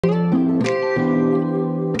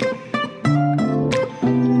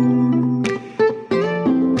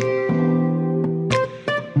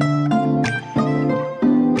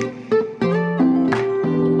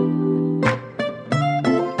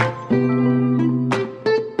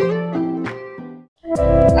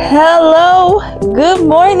good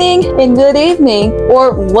morning and good evening,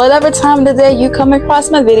 or whatever time of the day you come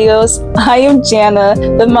across my videos. I am Jana,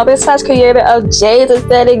 the mother/creator of Jade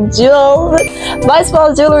Aesthetic Jewels, my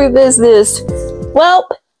small jewelry business. Well,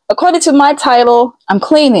 according to my title, I'm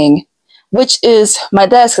cleaning, which is my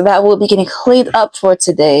desk that will be getting cleaned up for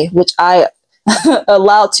today, which I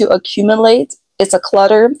allowed to accumulate. It's a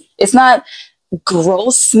clutter. It's not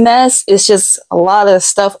gross mess. It's just a lot of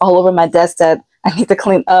stuff all over my desk that I need to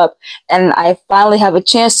clean up. And I finally have a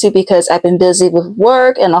chance to because I've been busy with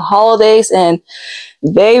work and the holidays and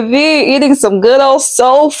baby, eating some good old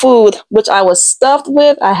soul food, which I was stuffed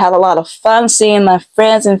with. I had a lot of fun seeing my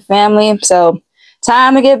friends and family. So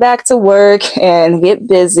time to get back to work and get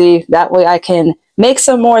busy. That way I can make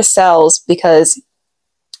some more sales, because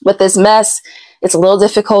with this mess, it's a little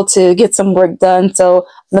difficult to get some work done. So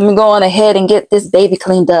let me go on ahead and get this baby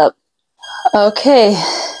cleaned up. Okay,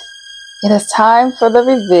 it is time for the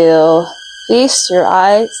reveal. Feast your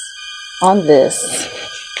eyes on this.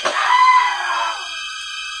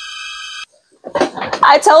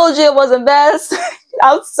 I told you it was a mess.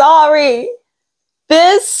 I'm sorry.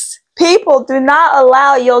 People do not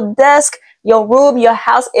allow your desk, your room, your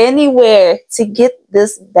house, anywhere to get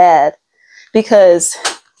this bad, because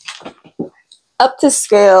up to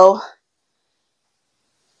scale,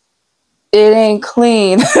 it ain't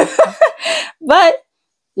clean. But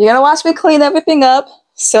you're gonna watch me clean everything up,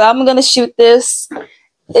 so I'm gonna shoot this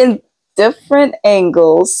in different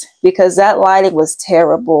angles because that lighting was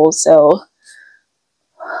terrible. So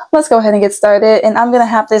let's go ahead and get started, and I'm gonna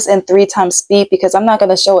have this in 3x speed because I'm not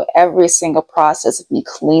gonna show every single process of me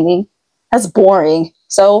cleaning. That's boring.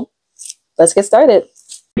 So let's get started.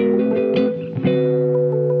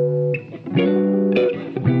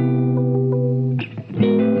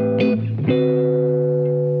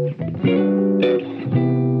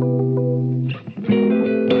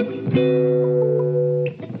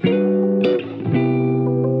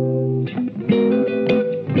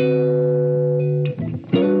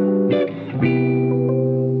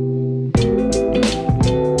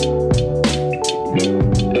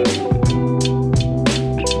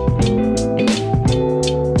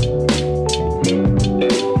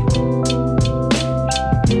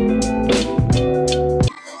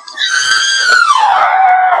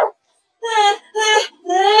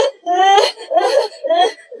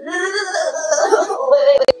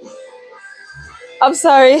 I'm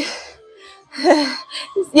sorry.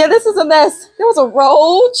 Yeah, this is a mess. There was a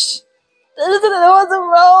roach. There was a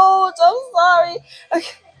roach. I'm sorry.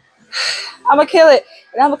 Okay. I'm gonna kill it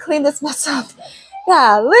and I'm gonna clean this mess up.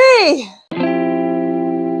 Golly.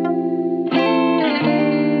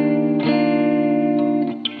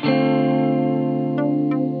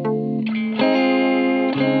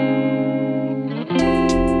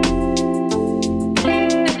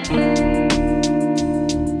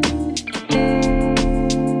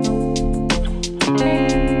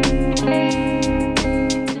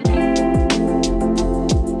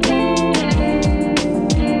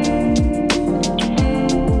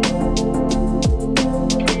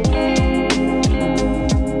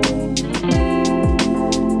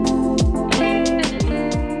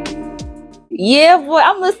 Yeah, boy,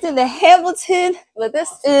 I'm listening to Hamilton, but this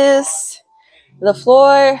is the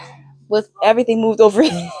floor with everything moved over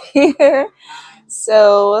here.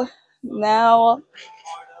 So now,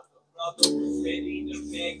 there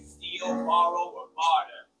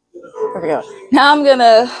we go. Now I'm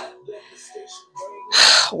gonna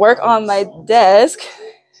work on my desk.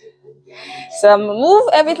 So I'm gonna move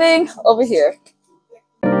everything over here.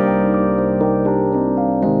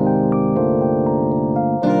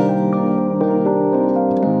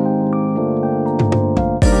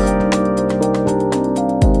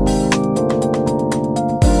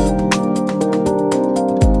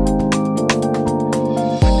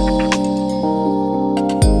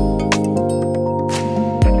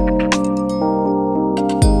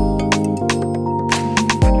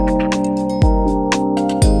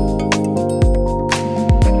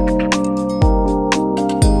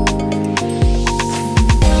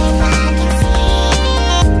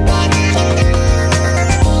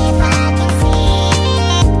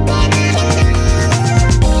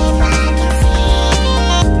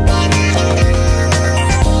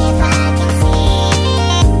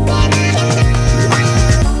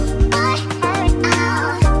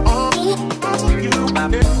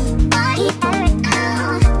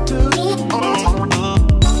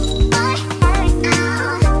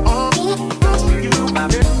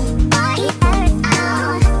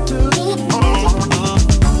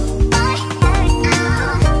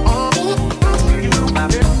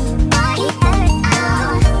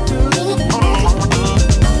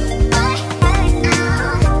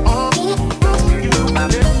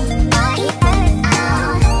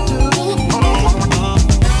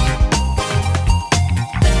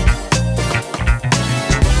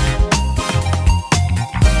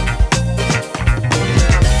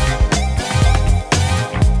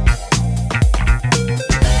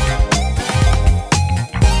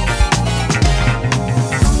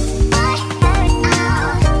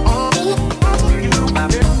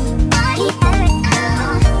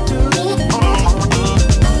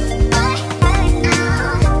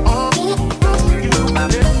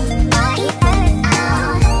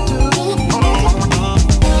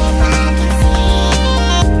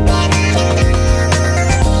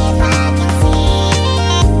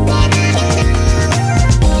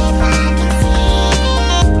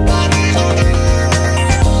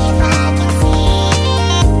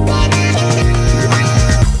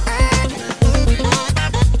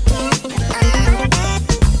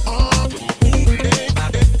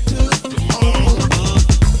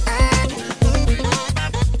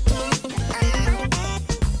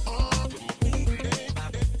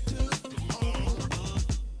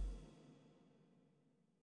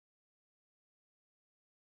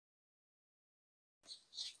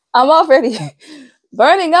 I'm already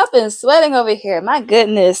burning up and sweating over here. My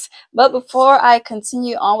goodness. But before I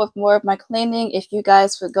continue on with more of my cleaning, if you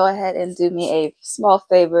guys would go ahead and do me a small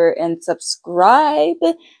favor and subscribe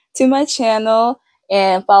to my channel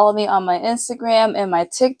and follow me on my Instagram and my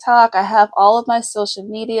TikTok. I have all of my social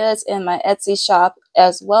medias and my Etsy shop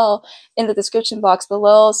as well in the description box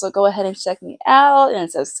below. So go ahead and check me out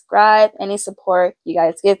and subscribe. Any support you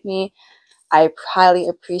guys give me, I highly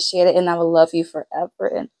appreciate it, and I will love you forever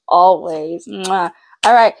and always. Mwah.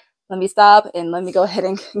 All right, let me stop and let me go ahead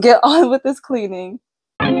and get on with this cleaning.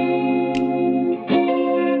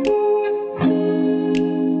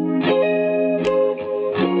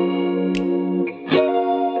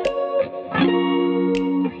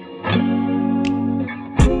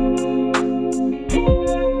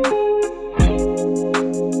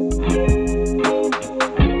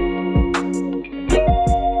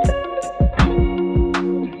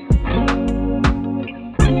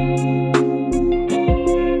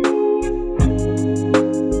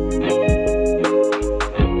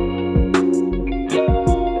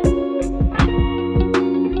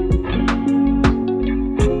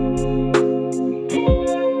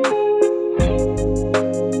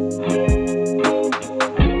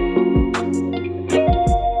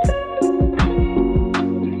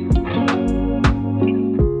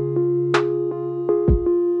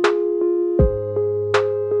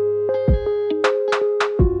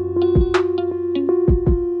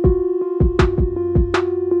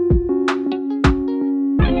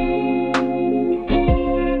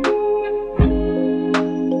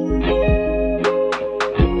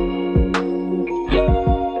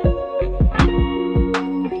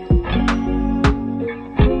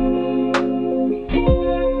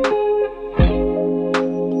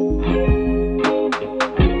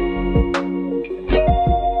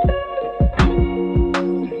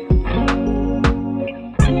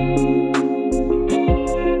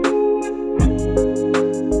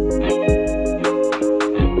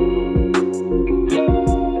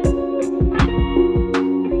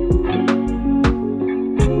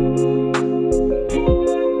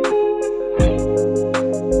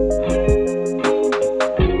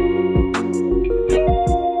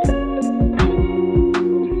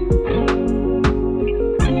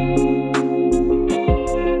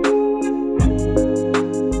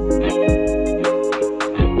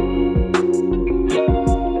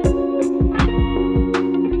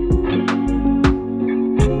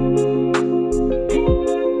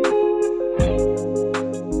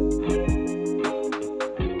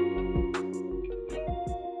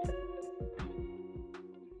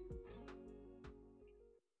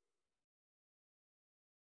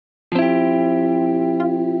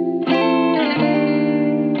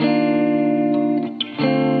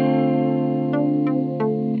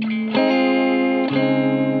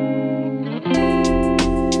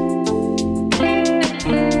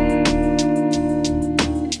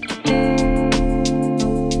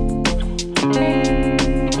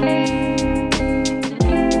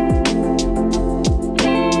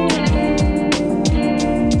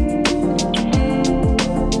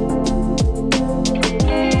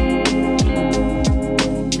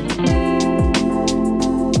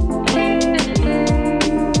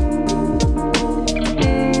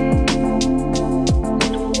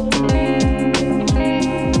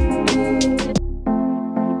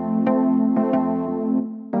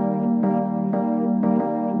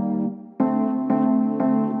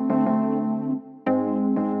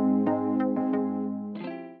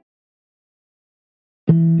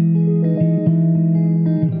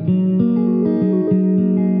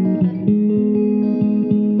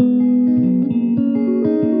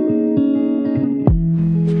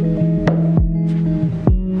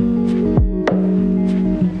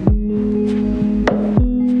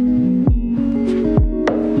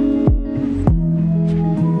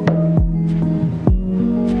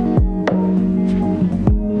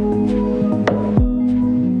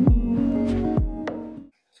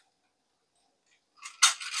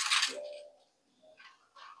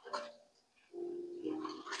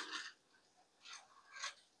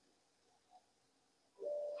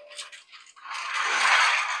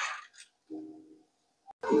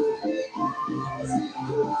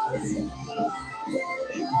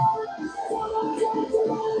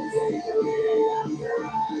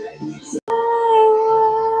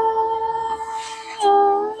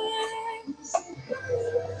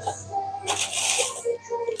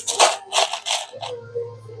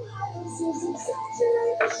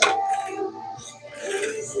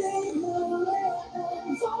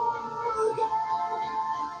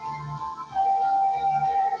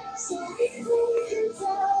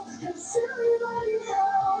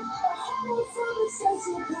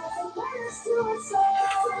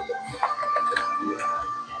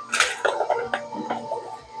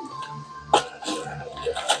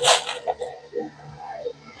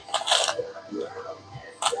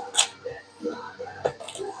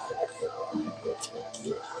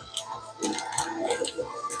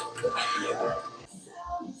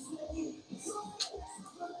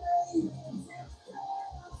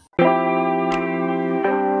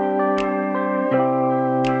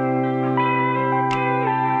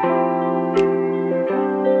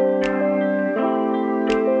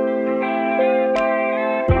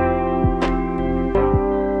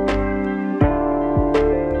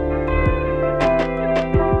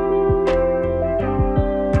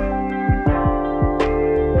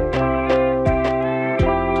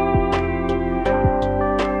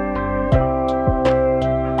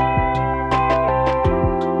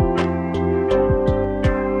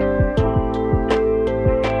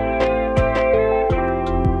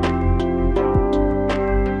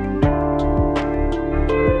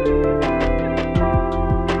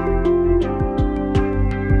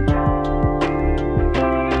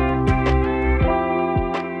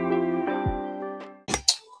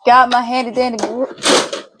 Got my handy dandy.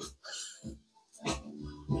 The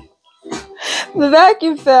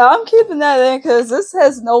vacuum fell. I'm keeping that in because this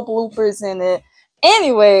has no bloopers in it.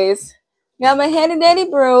 Anyways, got my handy dandy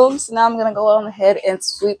brooms. Now I'm gonna go on ahead and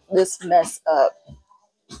sweep this mess up.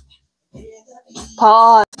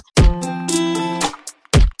 Pause.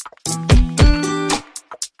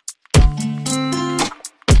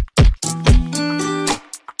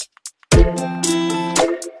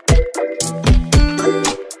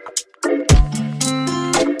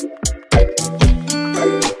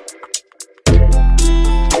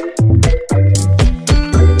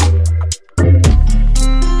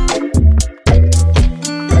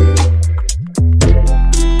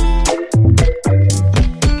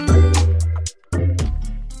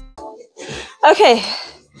 Okay,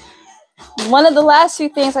 one of the last few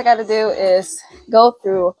things I got to do is go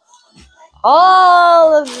through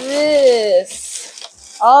all of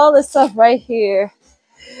this, all this stuff right here.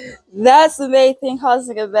 That's the main thing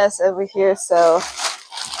causing a mess over here. So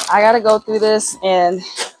I got to go through this and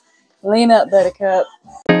clean up, Buttercup.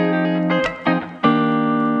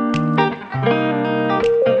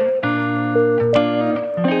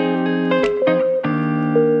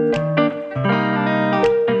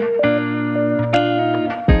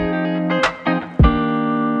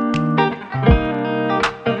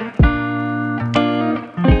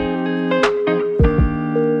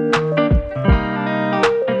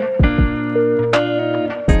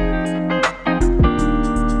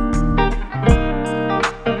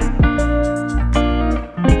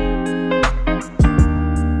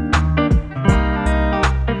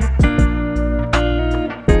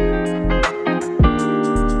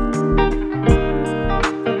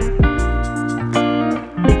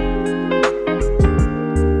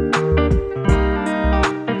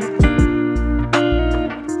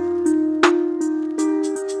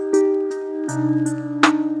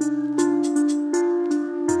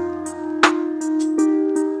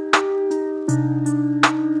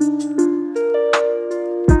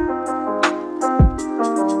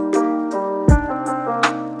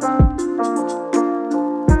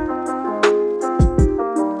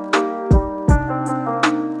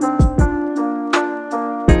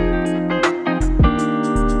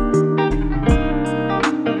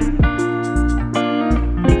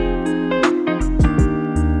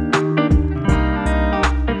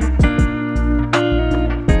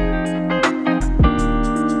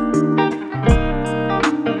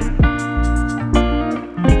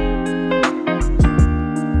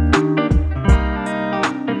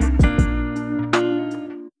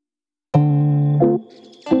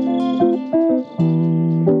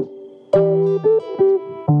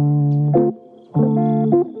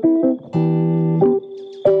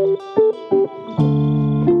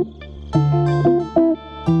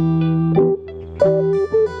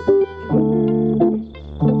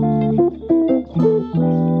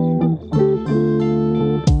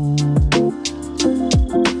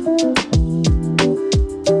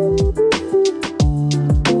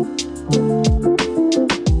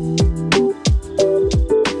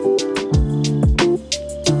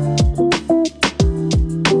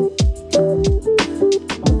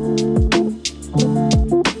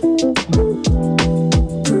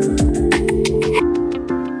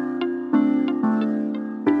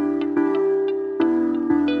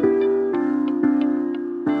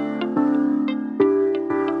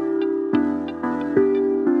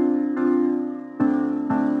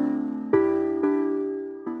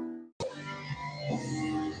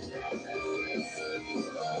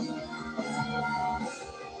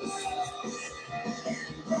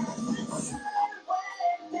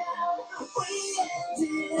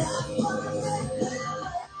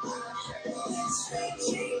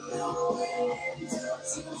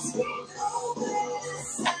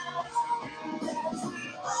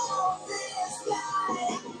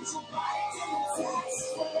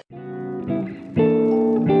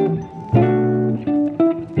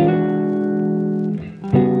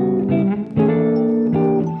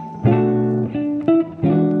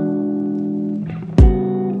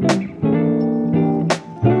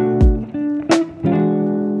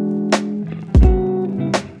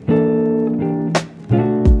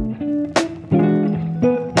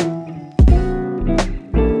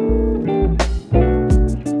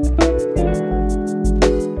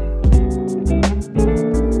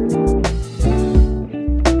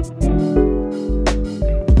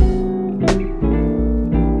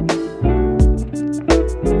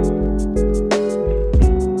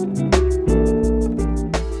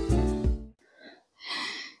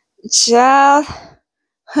 Child,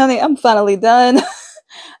 honey, I'm finally done.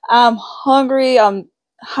 I'm hungry. I'm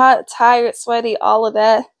hot, tired, sweaty, all of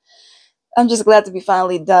that. I'm just glad to be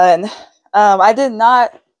finally done. I did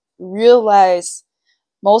not realize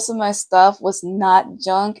most of my stuff was not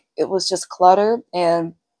junk. It was just clutter.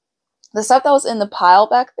 And the stuff that was in the pile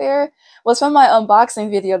back there was from my unboxing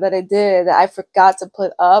video that I did that I forgot to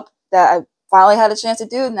put up, that I finally had a chance to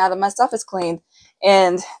do now that my stuff is cleaned.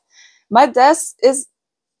 And my desk is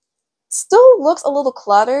still looks a little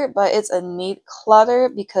cluttered, but it's a neat clutter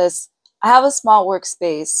because I have a small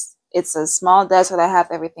workspace. It's a small desk that I have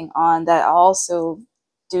everything on, that I also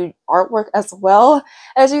do artwork as well.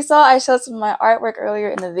 As you saw, I showed some of my artwork earlier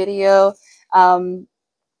in the video.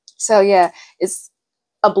 So yeah, it's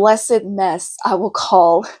a blessed mess, I will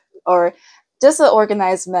call, or just an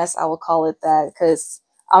organized mess, I will call it that, because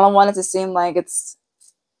I don't want it to seem like it's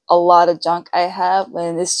a lot of junk I have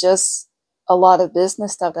when it's just a lot of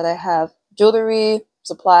business stuff that I have. Jewelry,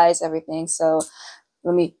 supplies, everything. So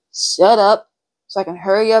let me shut up so I can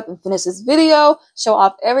hurry up and finish this video, show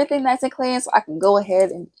off everything nice and clean so I can go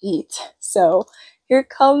ahead and eat. So here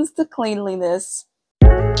comes the cleanliness.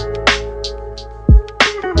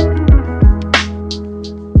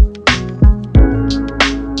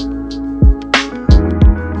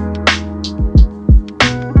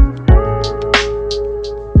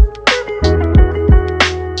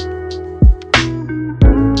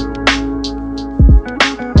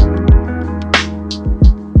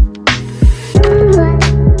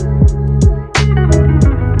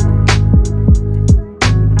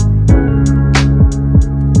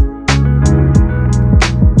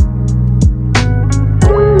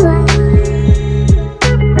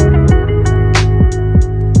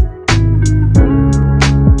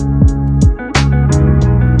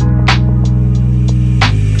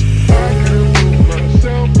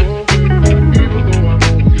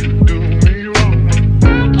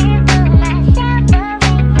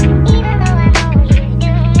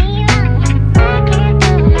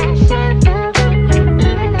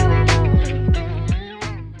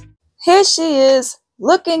 Here she is,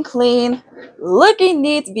 looking clean, looking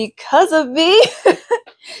neat because of me.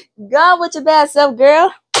 God, with your bad self,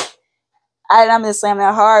 girl. I'm gonna slam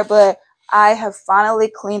that hard, but I have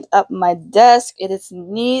finally cleaned up my desk. It is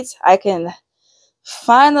neat. I can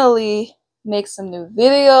finally make some new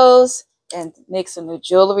videos and make some new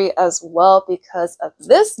jewelry as well because of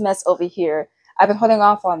this mess over here. I've been holding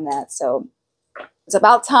off on that, so it's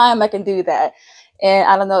about time I can do that. And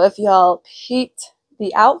I don't know if y'all peeked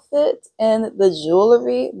the outfit and the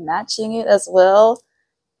jewelry matching it as well.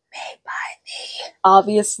 Made by me,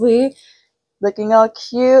 obviously. Looking all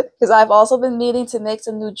cute, because I've also been needing to make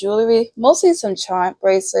some new jewelry, mostly some charm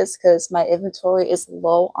bracelets because my inventory is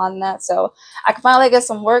low on that, so I can finally get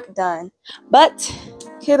some work done. But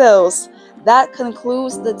kiddos, that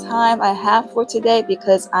concludes the time I have for today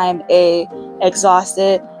because I'm A,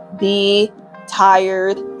 exhausted, B,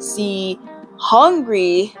 tired, C,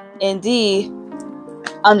 hungry, and D,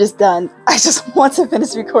 I'm just done. I just want to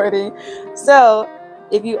finish recording. So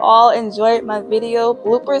if you all enjoyed my video,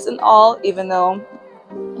 bloopers and all, even though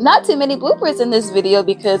not too many bloopers in this video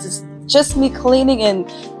because it's just me cleaning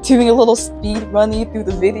and doing a little speed running through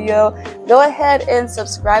the video, go ahead and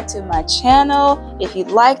subscribe to my channel. If you'd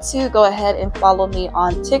like to, go ahead and follow me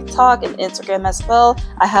on TikTok and Instagram as well.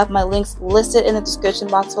 I have my links listed in the description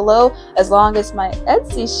box below, as long as my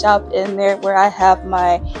Etsy shop in there where I have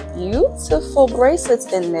my beautiful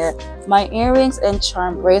bracelets in there. My earrings and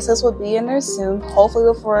charm bracelets will be in there soon,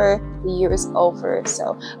 hopefully before the year is over.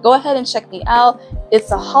 So go ahead and check me out. It's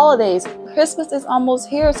the holidays. Christmas is almost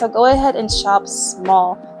here, so go ahead and shop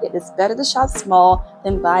small. It is better to shop small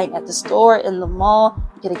than buying at the store, in the mall.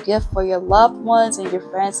 Get a gift for your loved ones and your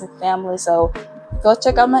friends and family. So go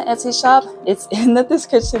check out my Etsy shop. It's in the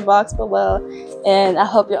description box below. And I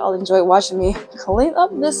hope you all enjoyed watching me clean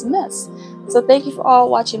up this mess. So thank you for all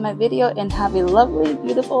watching my video and have a lovely,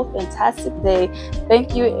 beautiful, fantastic day.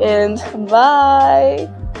 Thank you and bye.